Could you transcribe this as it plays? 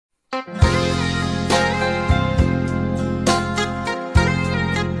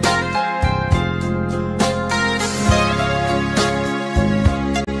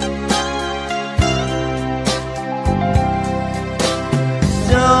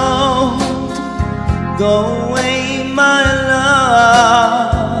go away, my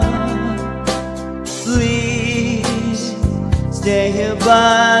love. Please stay here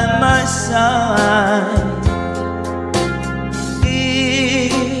by my side.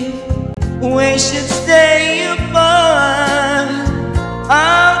 If we should stay apart,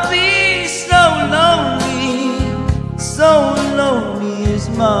 I'll be so lonely is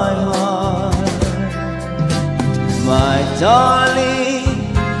my heart. My darling,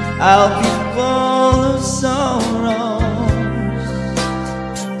 I'll be full of sorrows.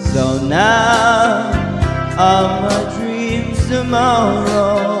 So now are my dreams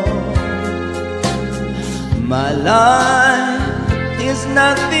tomorrow. My life is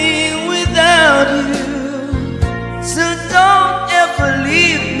nothing without you, so don't ever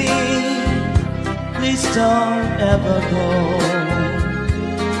leave me. Please don't ever go.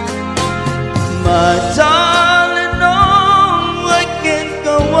 My darling, no, I can't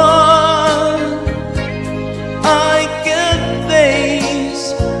go on. I can't face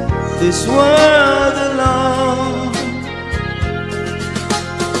this world alone.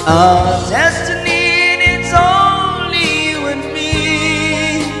 Our destiny, it's only you and me.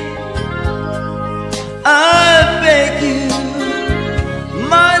 I beg you,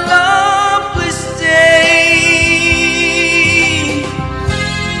 my love, please stay.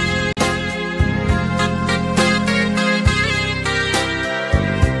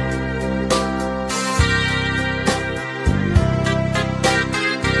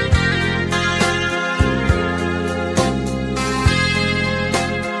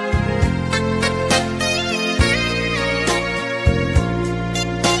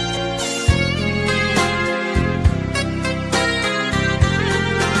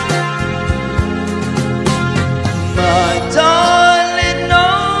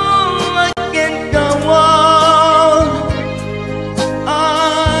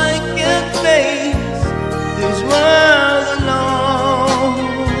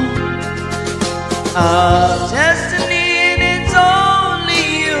 Our destiny, it's only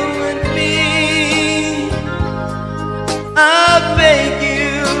you and me. I beg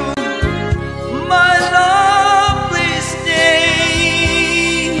you, my love, please stay.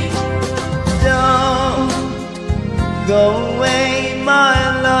 Don't go away, my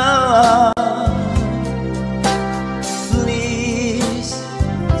love. Please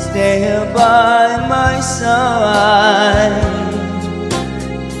stay here by my side.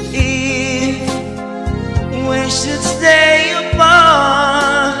 We should stay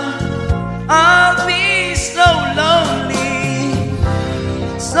apart, I'll be so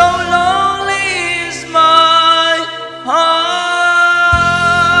lonely is my heart.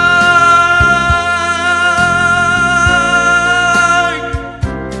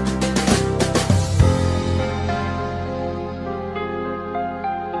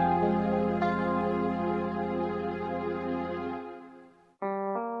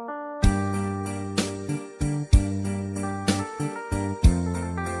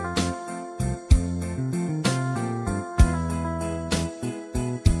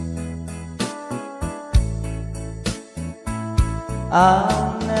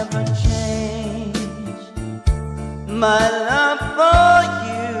 I'll never change my love for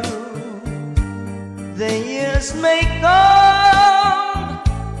you. The years may come,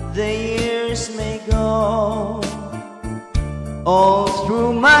 the years may go. All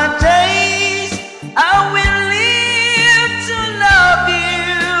through my days I will live to love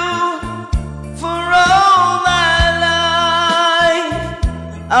you. For all my life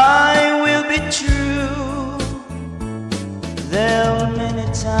I will be true. There are many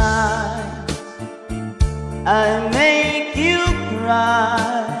times I make you cry,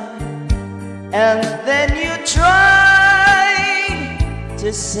 and then you try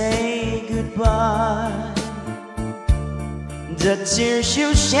to say goodbye. The tears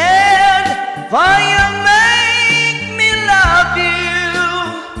you shed, fire make me love you.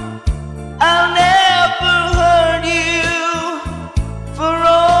 I'll never hurt you, for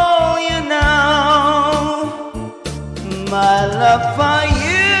all you know. My love for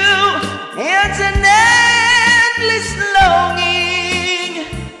you is an endless longing,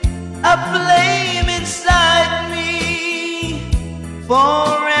 a flame inside me,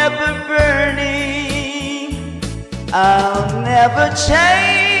 forever burning. I'll never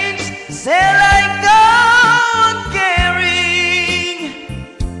change till I go on caring.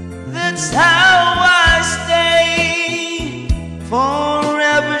 That's how I stay,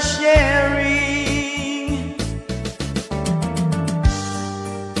 forever sharing.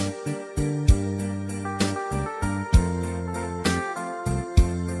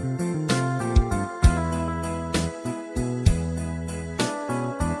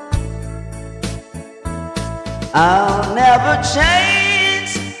 I'll never change,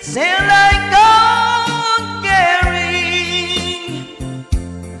 sin like gold carrying.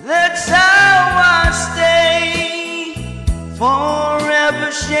 That's how I stay, forever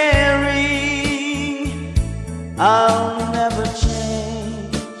sharing. I'll never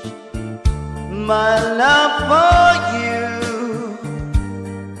change my love for you.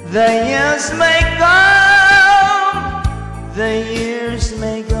 The years may come, the years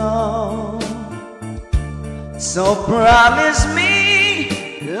may go, so promise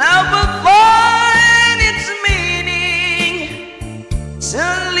me love will find its meaning to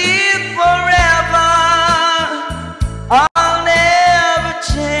live forever. I'll never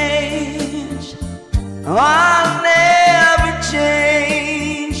change, I'll never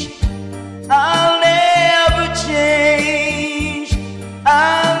change, I'll never change,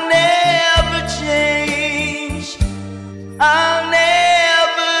 I'll never change, I'll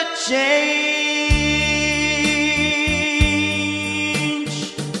never change.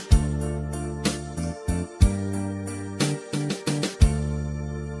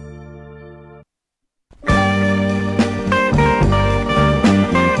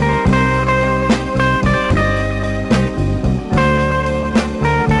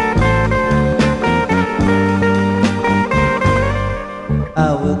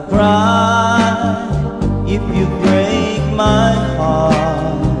 I will cry if you break my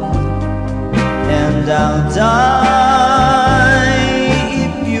heart, and I'll die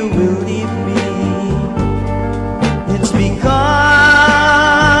if you will leave me. It's because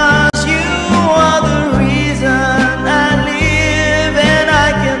you are the reason I live, and I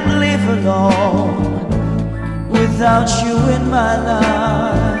can't live alone without you in my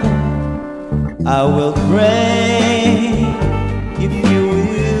life. I will pray if you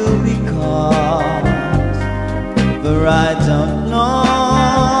will be caught, for I don't know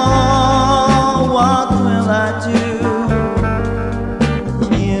what will I do.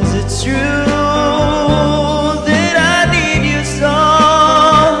 Is it true that I need you so,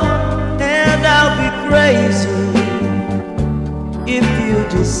 and I'll be crazy if you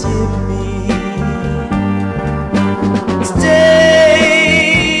deceive me.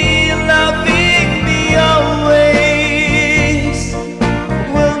 Stay loving me always,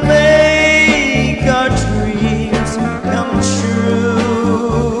 will make our dreams come true.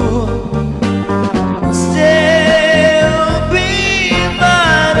 Still be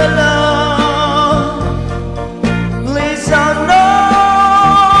mine alone. Please, I know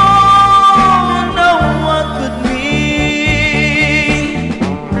no one could be.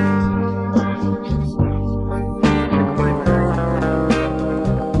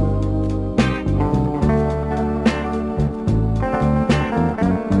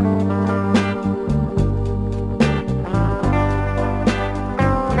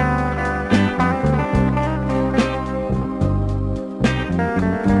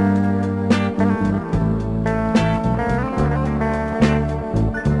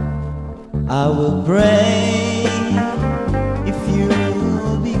 I will pray if you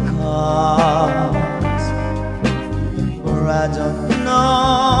will be cause, for I don't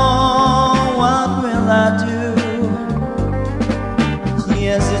know what will I do.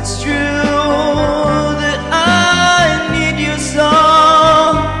 Yes, it's true that I need you so,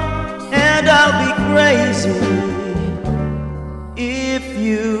 and I'll be crazy if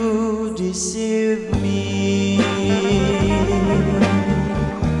you deceive me.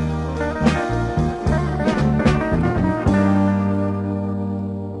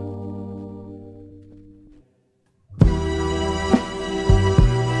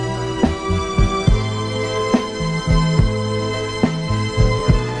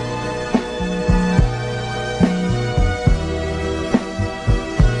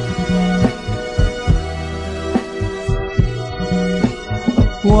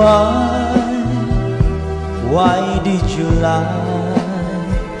 Why did you lie?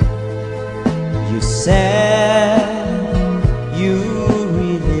 You said you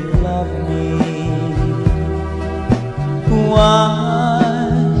really love me. Why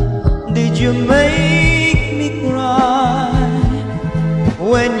did you make me cry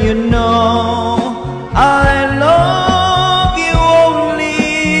when you know I love you only?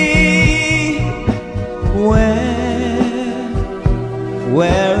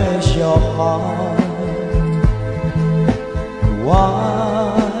 Where is your heart?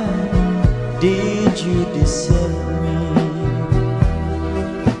 Why did you deceive me?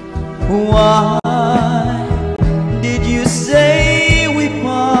 Why did you say we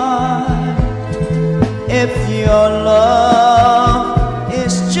part if your love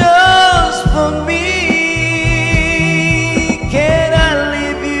is just for me? Can I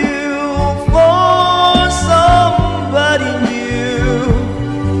leave you for so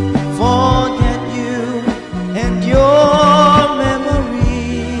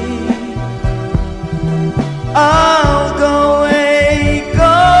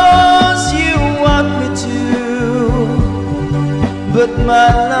but my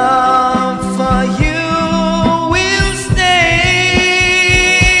love for you will stay.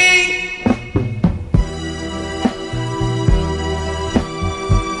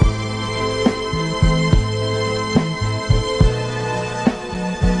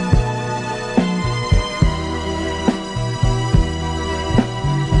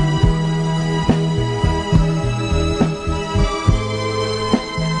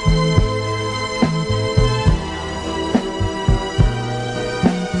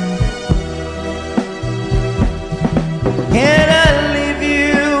 Can I leave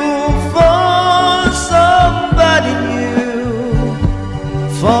you for somebody new?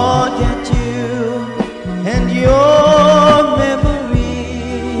 Forget you and your memory.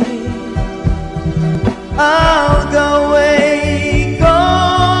 I'll go away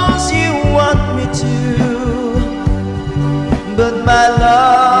 'cause you want me to, but my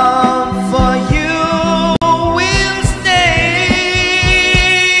love for you will stay.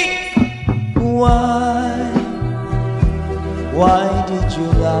 Why did you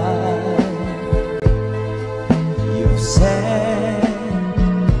lie? You said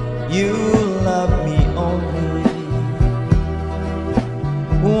you love me only.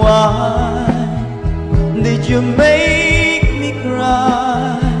 Why did you make me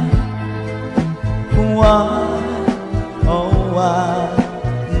cry? Why, oh why,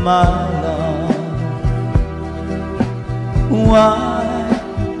 my love? Why,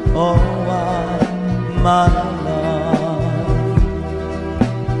 oh why, my love?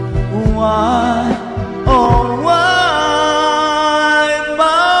 Why?